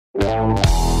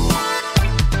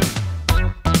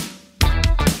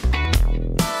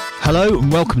Hello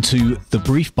and welcome to The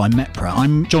Brief by MEPRA.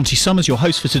 I'm John T. Summers, your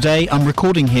host for today. I'm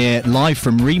recording here live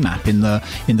from REMAP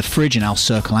in the fridge in Al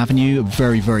Circle Avenue, a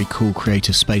very, very cool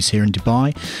creative space here in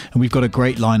Dubai. And we've got a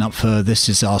great lineup for this.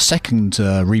 Is our second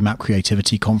REMAP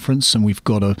Creativity Conference, and we've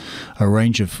got a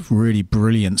range of really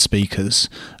brilliant speakers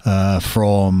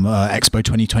from Expo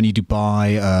 2020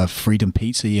 Dubai, Freedom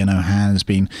Pizza, Ian O'Han has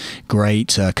been great,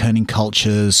 Kerning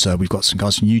Cultures, we've got some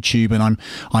guys from YouTube, and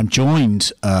I'm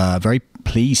joined very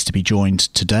pleased to be joined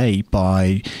today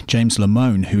by James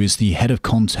Lamon, who is the head of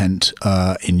content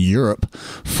in Europe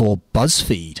for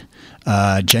Buzzfeed.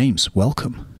 James,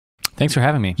 welcome. Thanks for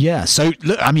having me. Yeah, so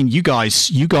look, I mean, you guys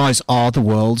are the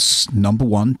world's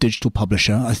 #1 digital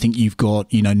publisher. I think you've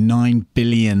got 9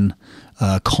 billion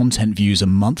content views a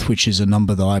month, which is a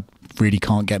number that I really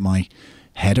can't get my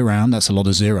head around. That's a lot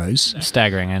of zeros.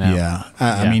 Staggering, I know. Yeah.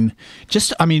 I mean,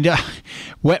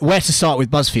 where to start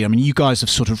with BuzzFeed? I mean, you guys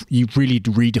have you've really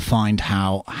redefined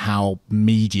how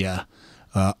media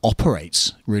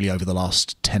operates really over the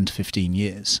last 10 to 15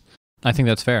 years. I think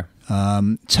that's fair.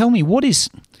 Tell me, what is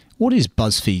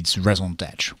BuzzFeed's raison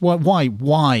d'etre?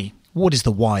 Why? What is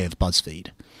the why of BuzzFeed?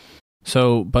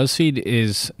 So BuzzFeed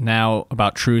is now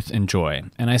about truth and joy.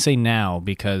 And I say now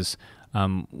because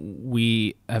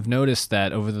we have noticed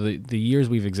that over the years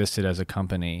we've existed as a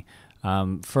company,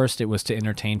 first it was to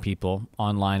entertain people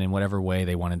online in whatever way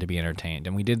they wanted to be entertained.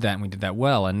 And we did that, and we did that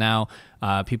well. And now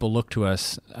people look to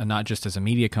us not just as a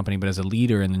media company, but as a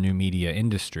leader in the new media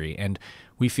industry. And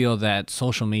we feel that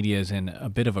social media is in a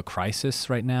bit of a crisis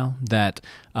right now, that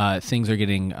things are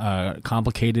getting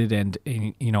complicated. And,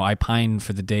 I pine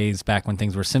for the days back when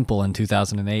things were simple in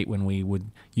 2008, when we would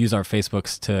use our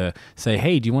Facebooks to say,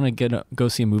 hey, do you want to go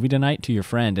see a movie tonight to your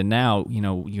friend? And now,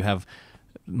 you have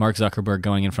Mark Zuckerberg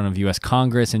going in front of U.S.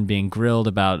 Congress and being grilled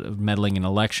about meddling in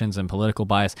elections and political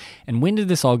bias. And when did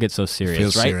this all get so serious,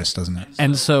 Feels right? serious, doesn't it?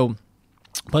 And so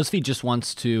BuzzFeed just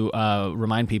wants to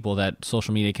remind people that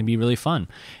social media can be really fun.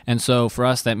 And so for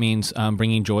us, that means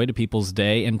bringing joy to people's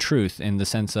day and truth in the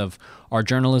sense of our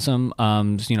journalism,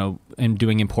 and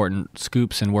doing important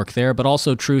scoops and work there, but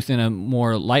also truth in a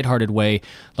more lighthearted way,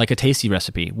 like a tasty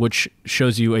recipe, which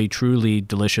shows you a truly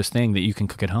delicious thing that you can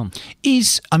cook at home.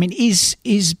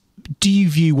 Do you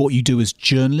view what you do as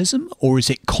journalism, or is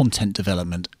it content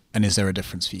development? And is there a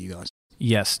difference for you guys?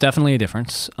 Yes, definitely a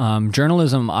difference.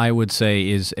 Journalism, I would say,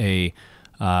 is we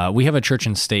have a church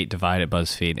and state divide at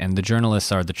BuzzFeed, and the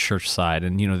journalists are the church side,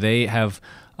 and they have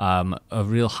a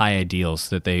real high ideals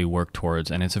that they work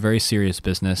towards, and it's a very serious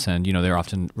business, and they're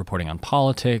often reporting on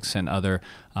politics and other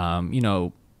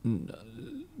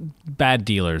bad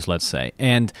dealers, let's say.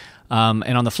 And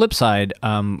on the flip side,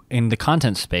 in the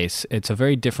content space, it's a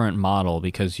very different model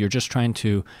because you're just trying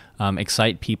to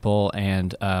excite people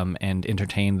and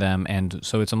entertain them, and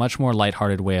so it's a much more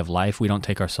lighthearted way of life. We don't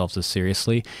take ourselves as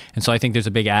seriously, and so I think there's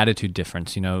a big attitude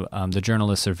difference. The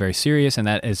journalists are very serious, and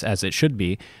that is as it should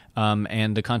be.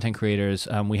 And the content creators,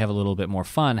 we have a little bit more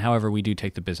fun. However, we do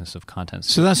take the business of content.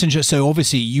 So that's interesting. So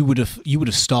obviously, you would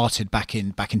have started back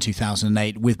in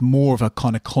 2008 with more of a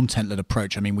kind of content-led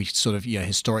approach. I mean, we sort of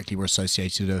historically were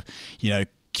associated with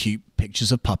cute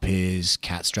pictures of puppies,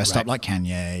 cats dressed up like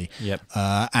Kanye. Yep.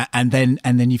 And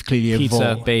then you've clearly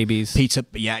evolved. Babies. Pizza,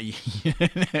 yeah.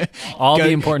 All the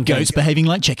important goats things. behaving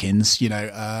like chickens.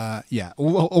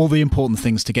 All the important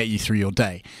things to get you through your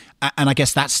day. And I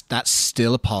guess that's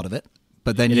still a part of it.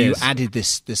 But then you added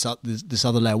this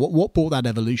other layer. What brought that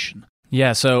evolution?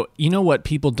 Yeah, so what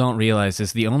people don't realize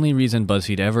is the only reason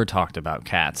BuzzFeed ever talked about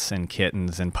cats and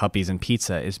kittens and puppies and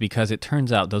pizza is because it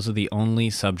turns out those are the only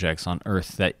subjects on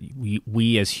Earth that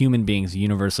we as human beings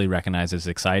universally recognize as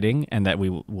exciting and that we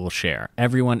will share.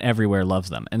 Everyone everywhere loves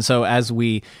them. And so as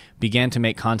we began to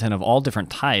make content of all different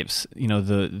types,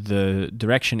 the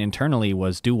direction internally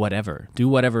was do whatever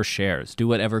shares, do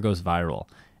whatever goes viral.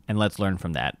 And let's learn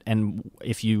from that. And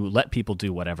if you let people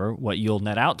do whatever, what you'll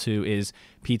net out to is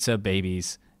pizza,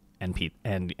 babies, and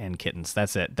kittens.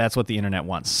 That's it. That's what the internet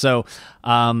wants. So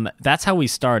that's how we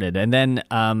started. And then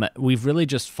we've really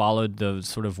just followed the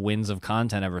sort of winds of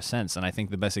content ever since. And I think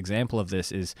the best example of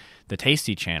this is the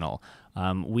Tasty channel.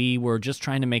 We were just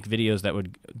trying to make videos that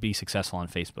would be successful on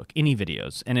Facebook, any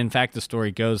videos. And in fact, the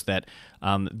story goes that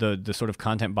the sort of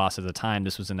content boss at the time,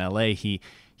 this was in LA,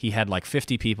 he had like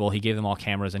 50 people, he gave them all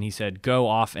cameras, and he said, go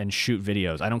off and shoot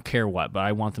videos. I don't care what, but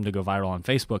I want them to go viral on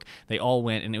Facebook. They all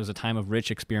went, and it was a time of rich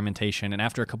experimentation. And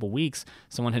after a couple weeks,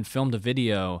 someone had filmed a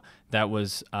video that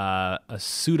was a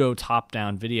pseudo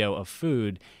top-down video of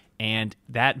food, and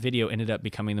that video ended up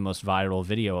becoming the most viral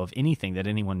video of anything that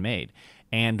anyone made.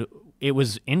 And it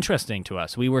was interesting to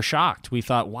us. We were shocked. We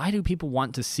thought, why do people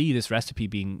want to see this recipe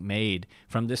being made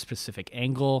from this specific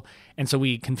angle? And so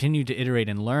we continued to iterate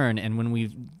and learn. And when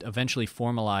we eventually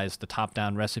formalized the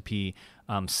top-down recipe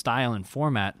style and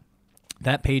format,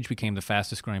 that page became the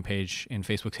fastest growing page in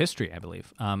Facebook's history, I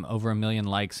believe. Over 1 million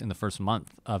likes in the first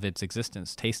month of its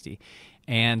existence, Tasty.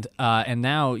 And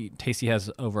now Tasty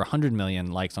has over 100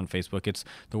 million likes on Facebook. It's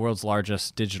the world's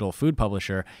largest digital food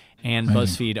publisher, and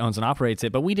BuzzFeed owns and operates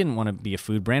it. But we didn't want to be a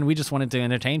food brand. We just wanted to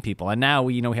entertain people. And now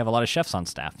we have a lot of chefs on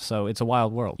staff. So it's a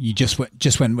wild world. You just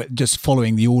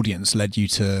following the audience led you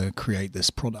to create this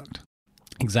product.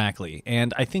 Exactly.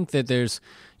 And I think that there's,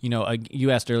 you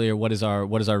asked earlier, what is our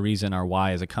reason, our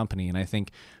why as a company? And I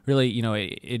think really,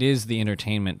 it is the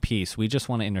entertainment piece. We just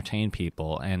want to entertain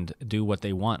people and do what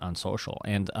they want on social.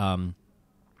 And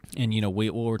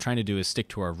what we're trying to do is stick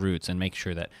to our roots and make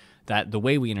sure that the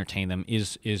way we entertain them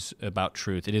is about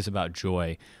truth. It is about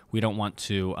joy. We don't want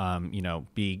to,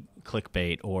 be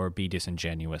clickbait or be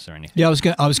disingenuous or anything. Yeah, I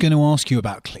was going to ask you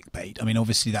about clickbait. I mean,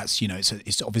 obviously that's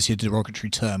it's obviously a derogatory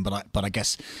term, but I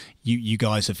guess you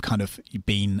guys have kind of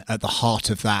been at the heart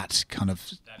of that kind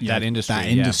of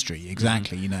industry.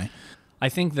 Exactly. Mm-hmm. I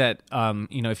think that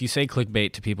if you say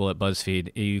clickbait to people at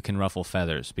BuzzFeed, you can ruffle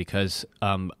feathers because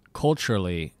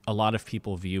culturally, a lot of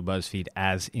people view BuzzFeed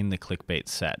as in the clickbait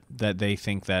set. That they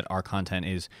think that our content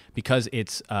is, because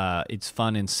it's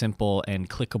fun and simple and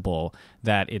clickable,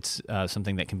 that it's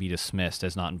something that can be dismissed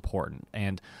as not important.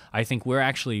 And I think we're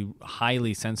actually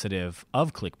highly sensitive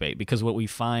of clickbait, because what we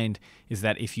find is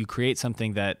that if you create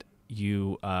something that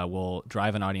you will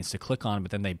drive an audience to click on,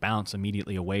 but then they bounce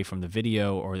immediately away from the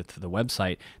video or the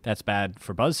website, that's bad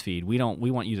for BuzzFeed. We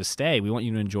want you to stay. We want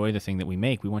you to enjoy the thing that we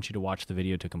make. We want you to watch the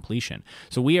video to completion.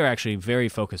 So we are actually very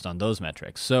focused on those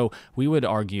metrics. So we would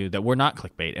argue that we're not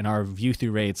clickbait, and our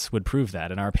view-through rates would prove that,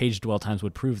 and our page dwell times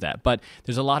would prove that. But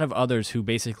there's a lot of others who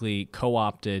basically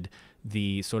co-opted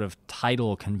the sort of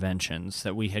title conventions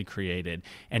that we had created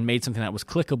and made something that was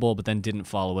clickable, but then didn't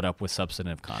follow it up with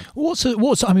substantive content. What's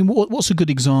a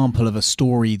good example of a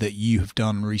story that you have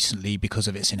done recently because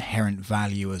of its inherent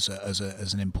value as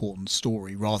an important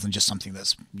story, rather than just something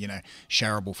that's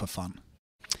shareable for fun?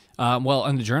 Well,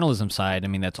 on the journalism side, I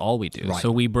mean, that's all we do. Right.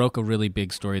 So we broke a really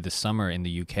big story this summer in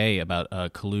the UK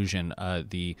about collusion.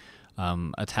 The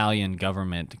Italian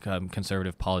government,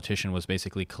 conservative politician, was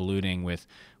basically colluding with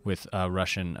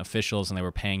Russian officials, and they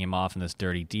were paying him off in this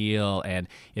dirty deal. And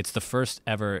it's the first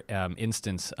ever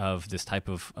instance of this type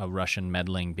of Russian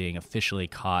meddling being officially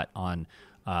caught on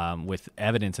with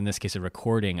evidence, in this case a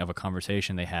recording of a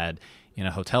conversation they had in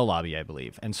a hotel lobby, I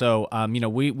believe. And so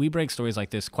we break stories like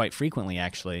this quite frequently,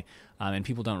 actually, and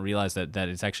people don't realize that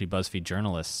it's actually BuzzFeed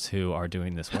journalists who are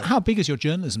doing this work. How big is your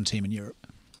journalism team in Europe?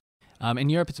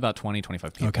 In Europe, it's about 20,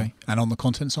 25 people. Okay. And on the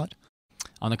content side?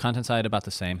 On the content side, about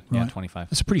the same. Right. Yeah, 25.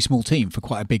 That's a pretty small team for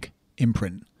quite a big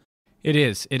imprint. It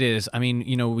is. I mean,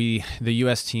 the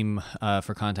U.S. team,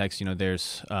 for context,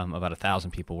 there's about 1,000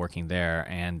 people working there,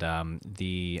 and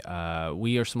we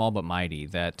are small but mighty.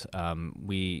 That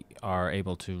we are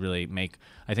able to really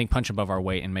punch above our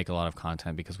weight and make a lot of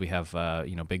content because we have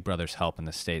Big Brother's help in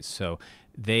the States. So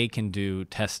they can do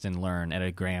test and learn at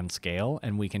a grand scale,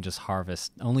 and we can just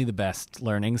harvest only the best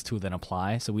learnings to then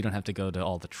apply. So we don't have to go to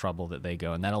all the trouble that they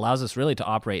go, and that allows us really to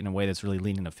operate in a way that's really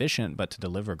lean and efficient, but to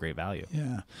deliver great value.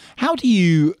 Yeah. How do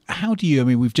you? I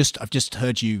mean, I've just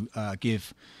heard you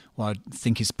give what I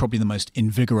think is probably the most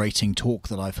invigorating talk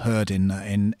that I've heard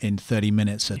in 30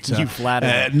 minutes at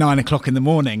 9 o'clock in the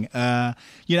morning. How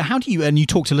do you? And you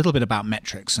talked a little bit about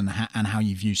metrics and how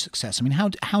you view success. I mean,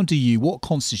 how do you? What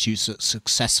constitutes a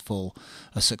successful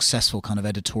kind of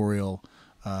editorial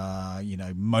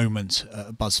moment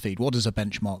at BuzzFeed? What does a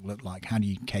benchmark look like? How do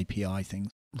you KPI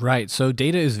things? Right. So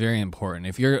data is very important.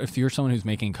 If you're someone who's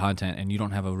making content and you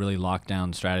don't have a really locked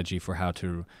down strategy for how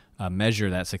to measure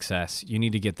that success, you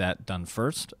need to get that done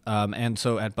first. And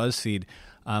so at BuzzFeed,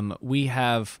 we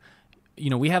have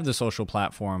the social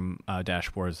platform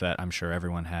dashboards that I'm sure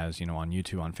everyone has, on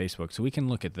YouTube, on Facebook. So we can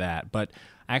look at that. But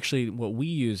actually, what we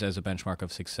use as a benchmark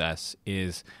of success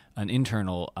is an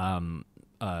internal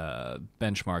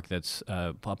benchmark that's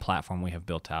a platform we have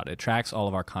built out. It tracks all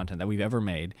of our content that we've ever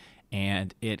made,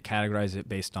 and it categorizes it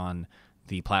based on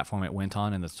the platform it went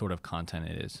on and the sort of content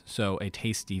it is. So a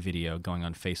tasty video going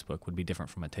on Facebook would be different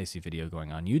from a tasty video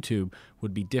going on YouTube,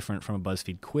 would be different from a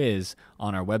BuzzFeed quiz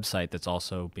on our website that's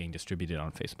also being distributed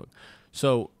on Facebook.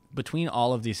 So between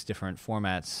all of these different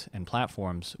formats and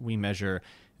platforms, we measure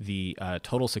the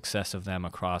total success of them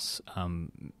across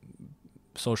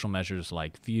social measures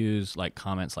like views, like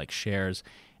comments, like shares,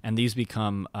 and these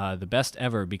become the best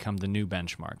ever become the new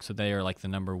benchmark. So they are like the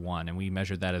number one, and we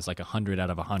measured that as like 100 out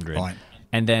of 100. Right.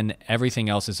 And then everything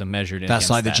else is measured. That's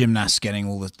like the gymnasts getting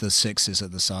all the sixes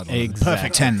at the sideline. Exactly.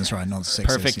 Perfect 10s, right? Not the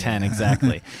sixes. Perfect 10,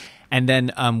 exactly. And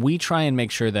then we try and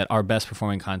make sure that our best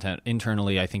performing content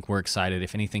internally, I think we're excited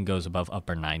if anything goes above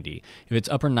upper 90. If it's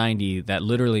upper 90, that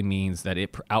literally means that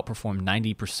it outperformed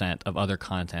 90% of other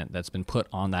content that's been put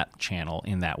on that channel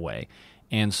in that way.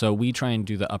 And so we try and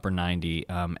do the upper 90,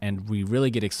 and we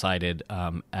really get excited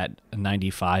at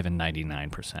 95 and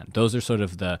 99%. Those are sort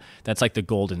of that's like the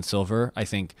gold and silver. I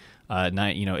think,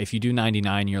 if you do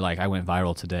 99, you're like, I went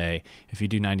viral today. If you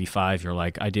do 95, you're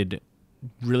like, I did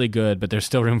really good, but there's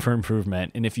still room for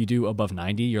improvement. And if you do above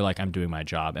 90, you're like, I'm doing my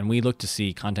job. And we look to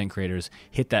see content creators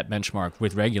hit that benchmark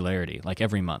with regularity, like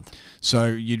every month.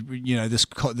 So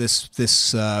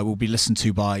this will be listened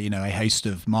to by a host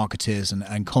of marketers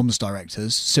and comms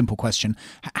directors. Simple question: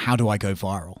 how do I go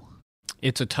viral?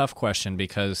 It's a tough question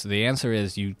because the answer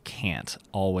is you can't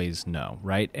always know,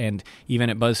 right? And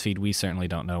even at Buzzfeed, we certainly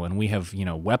don't know. And we have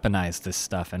weaponized this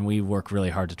stuff, and we work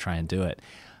really hard to try and do it.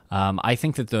 I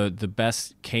think that the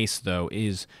best case, though,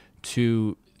 is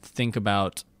to think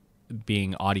about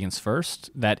being audience first.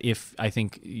 That if I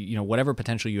think whatever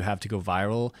potential you have to go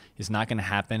viral is not going to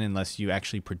happen unless you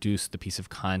actually produce the piece of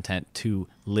content to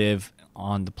live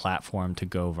on the platform to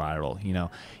go viral.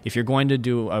 If you're going to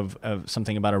do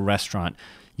something about a restaurant,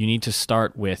 you need to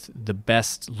start with the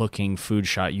best looking food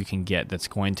shot you can get that's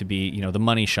going to be, the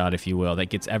money shot, if you will, that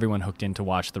gets everyone hooked in to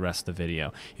watch the rest of the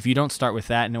video. If you don't start with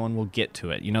that, no one will get to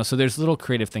it, so there's little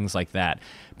creative things like that.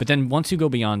 But then once you go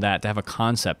beyond that, to have a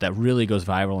concept that really goes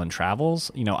viral and travels,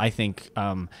 I think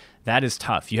that is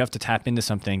tough. You have to tap into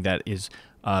something that is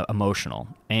emotional.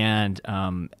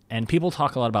 And people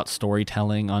talk a lot about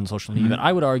storytelling on social media, but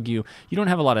I would argue you don't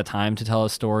have a lot of time to tell a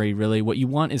story, really. What you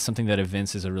want is something that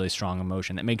evinces a really strong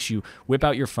emotion, that makes you whip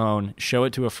out your phone, show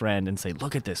it to a friend, and say,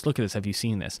 look at this, have you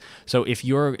seen this? So if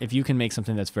you can make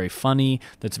something that's very funny,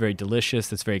 that's very delicious,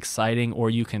 that's very exciting, or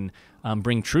you can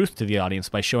bring truth to the audience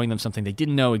by showing them something they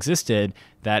didn't know existed,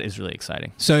 that is really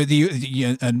exciting. So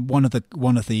and one of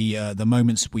the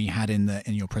moments we had in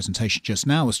your presentation just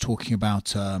now was talking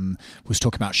about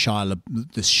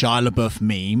this Shia LaBeouf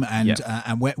meme,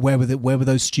 and where were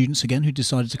those students again who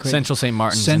decided to create Central St.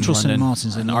 Martin's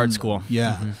in an art school.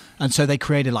 And so they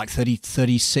created like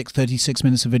 36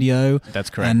 minutes of video.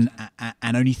 That's correct.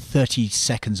 And only 30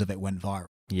 seconds of it went viral.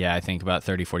 Yeah, I think about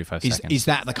 30, 45 seconds. Is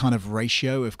that the kind of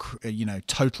ratio of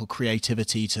total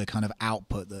creativity to kind of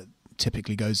output that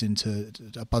typically goes into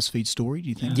a BuzzFeed story, do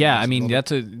you think? Yeah, I mean,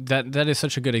 that is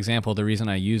such a good example. The reason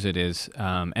I use it is,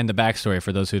 and the backstory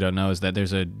for those who don't know is that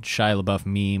there's a Shia LaBeouf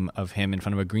meme of him in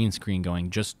front of a green screen going,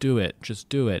 just do it.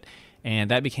 And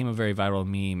that became a very viral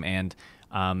meme. And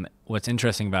what's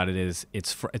interesting about it is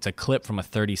it's a clip from a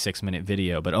 36-minute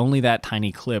video, but only that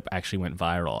tiny clip actually went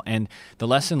viral. And the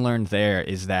lesson learned there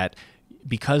is that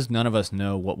because none of us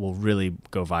know what will really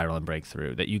go viral and break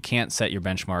through, that you can't set your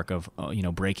benchmark of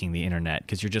breaking the internet,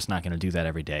 because you're just not going to do that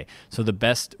every day. So the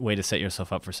best way to set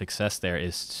yourself up for success there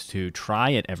is to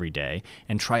try it every day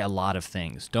and try a lot of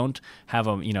things. Don't have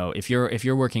if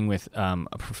you're working with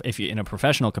if you're in a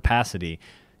professional capacity,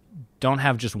 don't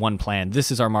have just one plan.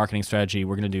 This is our marketing strategy.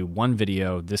 We're going to do one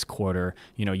video this quarter.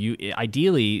 You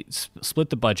ideally split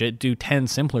the budget, do 10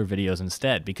 simpler videos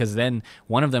instead, because then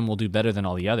one of them will do better than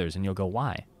all the others, and you'll go,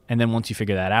 why? And then once you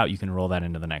figure that out, you can roll that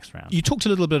into the next round. You talked a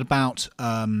little bit about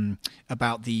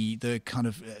the kind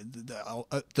of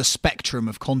the spectrum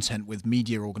of content with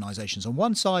media organizations on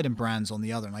one side and brands on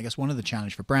the other. And I guess one of the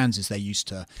challenge for brands is they're used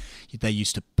to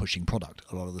pushing product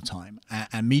a lot of the time,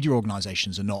 and media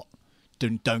organizations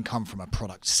don't come from a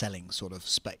product selling sort of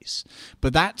space.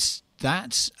 But that's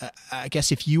I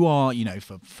guess if you are,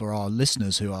 for our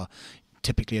listeners who are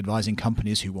typically advising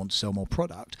companies who want to sell more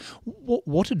product,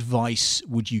 what advice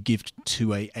would you give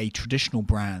to a traditional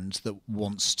brand that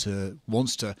wants to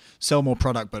sell more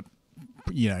product, but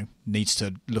needs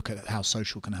to look at how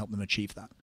social can help them achieve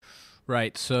that?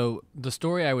 Right. So the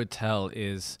story I would tell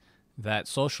is that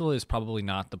social is probably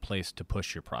not the place to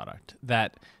push your product.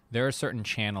 That there are certain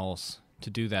channels to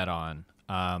do that on,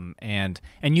 and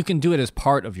you can do it as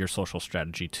part of your social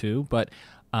strategy too, but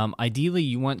ideally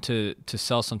you want to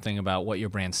sell something about what your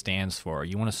brand stands for.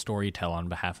 You want to storytell on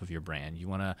behalf of your brand. You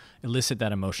want to elicit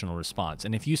that emotional response.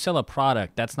 And if you sell a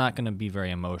product, that's not going to be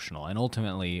very emotional. And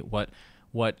ultimately what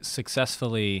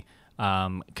successfully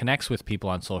connects with people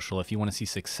on social, if you want to see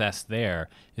success there,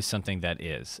 is something that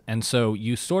is. And so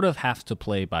you sort of have to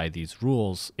play by these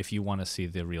rules if you want to see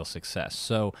the real success.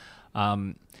 So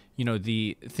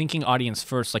The thinking audience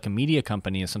first, like a media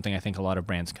company, is something I think a lot of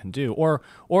brands can do. Or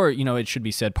it should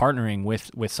be said, partnering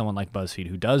with someone like Buzzfeed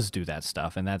who does do that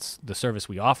stuff. And that's the service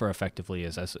we offer effectively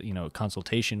is as,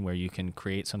 consultation where you can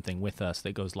create something with us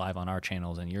that goes live on our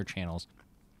channels and your channels.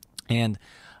 And,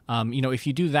 if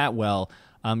you do that well,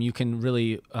 you can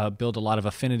really build a lot of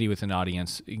affinity with an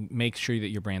audience, make sure that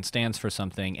your brand stands for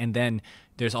something, and then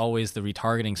there's always the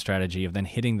retargeting strategy of then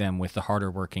hitting them with the harder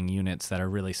working units that are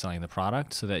really selling the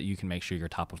product so that you can make sure you're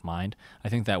top of mind. I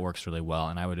think that works really well,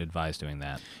 and I would advise doing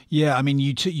that. Yeah, I mean,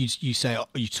 you say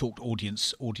you talked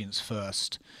audience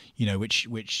first, which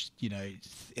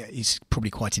is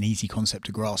probably quite an easy concept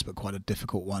to grasp, but quite a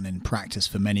difficult one in practice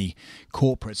for many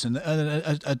corporates. And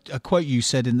a quote you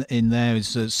said in there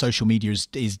is social media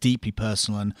is deeply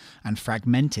personal and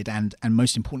fragmented, and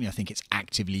most importantly, I think it's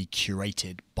actively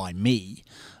curated by me.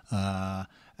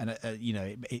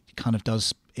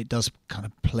 It does kind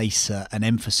of place an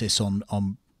emphasis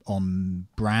on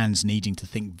brands needing to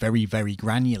think very, very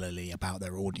granularly about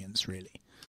their audience, really.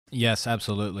 Yes,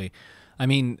 absolutely. I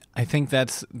mean, I think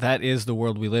that is the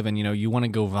world we live in. You want to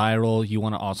go viral, you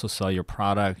want to also sell your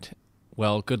product.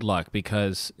 Well, good luck,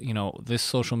 because, this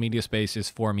social media space is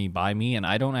for me, by me, and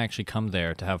I don't actually come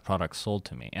there to have products sold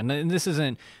to me. And this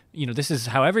isn't, this is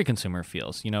how every consumer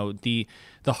feels. The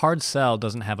hard sell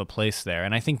doesn't have a place there.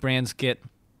 And I think brands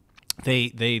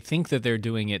they think that they're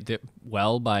doing it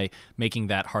well by making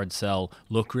that hard sell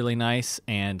look really nice,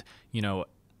 and,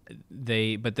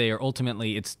 but they are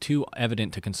ultimately, it's too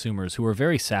evident to consumers who are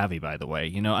very savvy, by the way.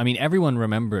 Everyone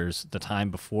remembers the time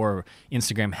before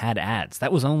Instagram had ads.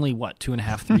 That was only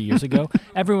 2.5, 3 years ago.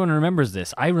 Everyone remembers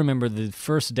this. I remember the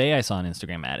first day I saw an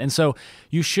Instagram ad. And so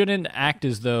you shouldn't act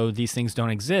as though these things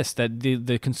don't exist, that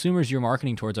the consumers you're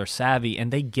marketing towards are savvy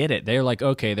and they get it. They're like,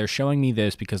 okay, they're showing me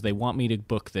this because they want me to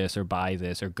book this or buy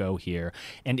this or go here.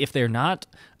 And if they're not,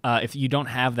 if you don't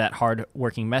have that hard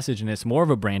working message and it's more of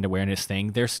a brand awareness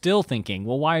thing, they're still thinking,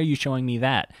 well, why are you showing me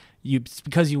that? It's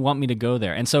because you want me to go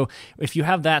there. And so if you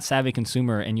have that savvy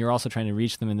consumer and you're also trying to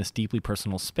reach them in this deeply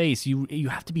personal space, you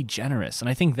have to be generous. And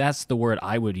I think that's the word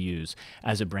I would use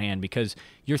as a brand, because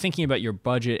you're thinking about your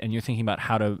budget and you're thinking about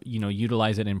how to,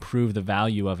 utilize it and improve the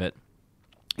value of it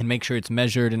and make sure it's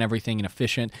measured and everything and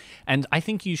efficient. And I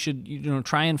think you should,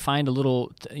 try and find a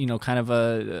little, kind of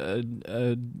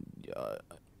a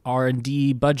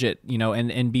R&D budget,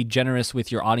 and be generous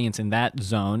with your audience in that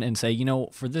zone and say,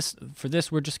 for this,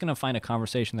 we're just going to find a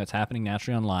conversation that's happening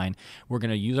naturally online. We're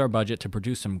going to use our budget to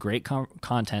produce some great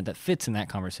content that fits in that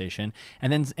conversation,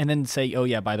 and then say, oh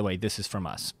yeah, by the way, this is from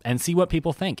us, and see what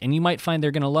people think. And you might find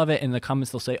they're going to love it. In the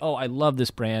comments, they'll say, oh, I love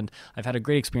this brand. I've had a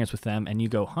great experience with them. And you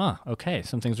go, okay,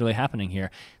 something's really happening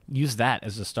here. Use that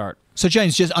as a start. So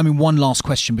James, one last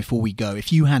question before we go.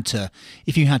 If you had to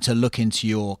look into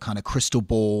your kind of crystal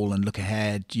ball and look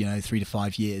ahead, 3 to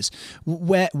 5 years,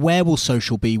 where will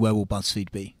social be? Where will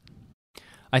Buzzfeed be?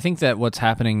 I think that what's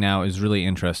happening now is really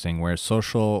interesting, where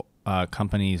social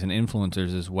companies and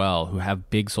influencers as well, who have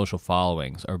big social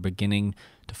followings, are beginning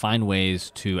to find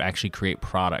ways to actually create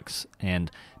products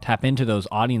and tap into those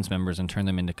audience members and turn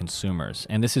them into consumers.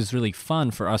 And this is really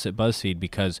fun for us at Buzzfeed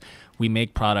because we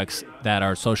make products that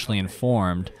are socially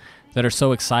informed, that are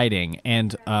so exciting.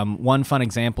 And one fun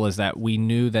example is that we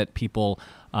knew that people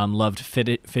loved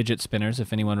fidget spinners,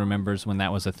 if anyone remembers when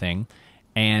that was a thing,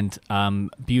 and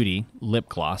beauty, lip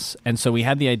gloss. And so we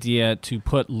had the idea to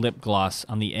put lip gloss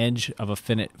on the edge of a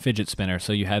fidget spinner,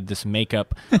 so you had this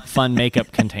fun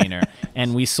makeup container.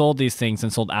 And we sold these things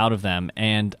and sold out of them.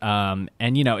 And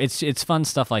it's fun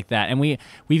stuff like that. And we've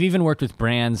even worked with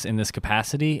brands in this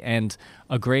capacity. And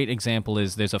a great example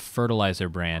is there's a fertilizer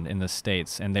brand in the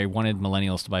States, and they wanted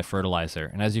millennials to buy fertilizer.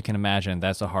 And as you can imagine,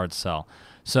 that's a hard sell.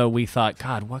 So we thought,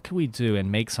 God, what could we do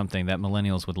and make something that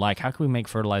millennials would like? How could we make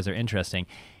fertilizer interesting?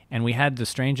 And we had the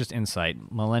strangest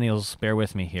insight. Millennials, bear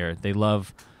with me here. They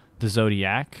love the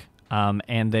zodiac,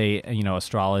 and they,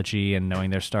 astrology and knowing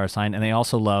their star sign. And they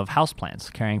also love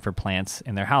houseplants, caring for plants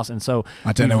in their house. And so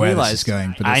I don't know where this is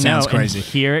going, but it sounds crazy. And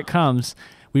here it comes.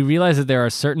 We realized that there are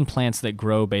certain plants that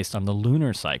grow based on the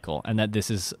lunar cycle, and that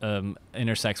this is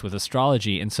intersects with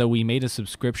astrology. And so we made a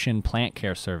subscription plant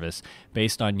care service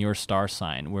based on your star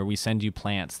sign, where we send you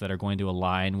plants that are going to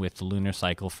align with the lunar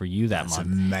cycle for you that month. That's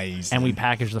amazing. And we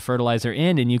package the fertilizer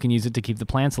in, and you can use it to keep the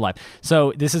plants alive.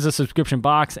 So this is a subscription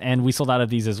box, and we sold out of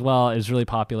these as well. It was really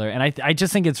popular. And I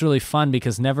just think it's really fun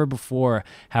because never before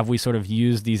have we sort of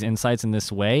used these insights in this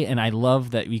way. And I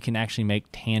love that we can actually make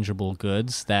tangible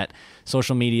goods, that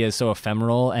social media is so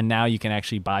ephemeral, and now you can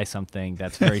actually buy something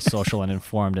that's very social and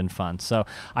informed and fun. So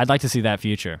I'd like to see that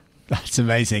future. That's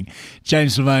amazing.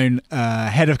 James Lamon,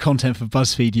 Head of Content for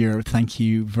Buzzfeed Europe, thank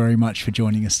you very much for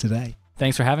joining us today.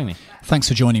 Thanks for having me. Thanks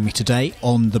for joining me today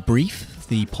on The Brief,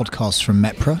 the podcast from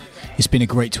MEPRA. It's been a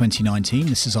great 2019.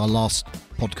 This is our last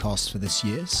podcast for this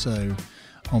year. So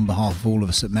on behalf of all of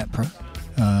us at MEPRA,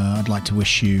 I'd like to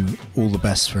wish you all the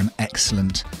best for an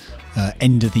excellent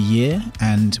end of the year,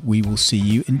 and we will see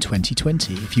you in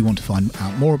 2020. If you want to find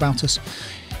out more about us,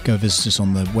 go visit us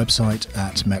on the website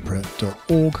at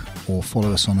mepra.org or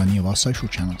follow us on any of our social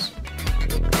channels.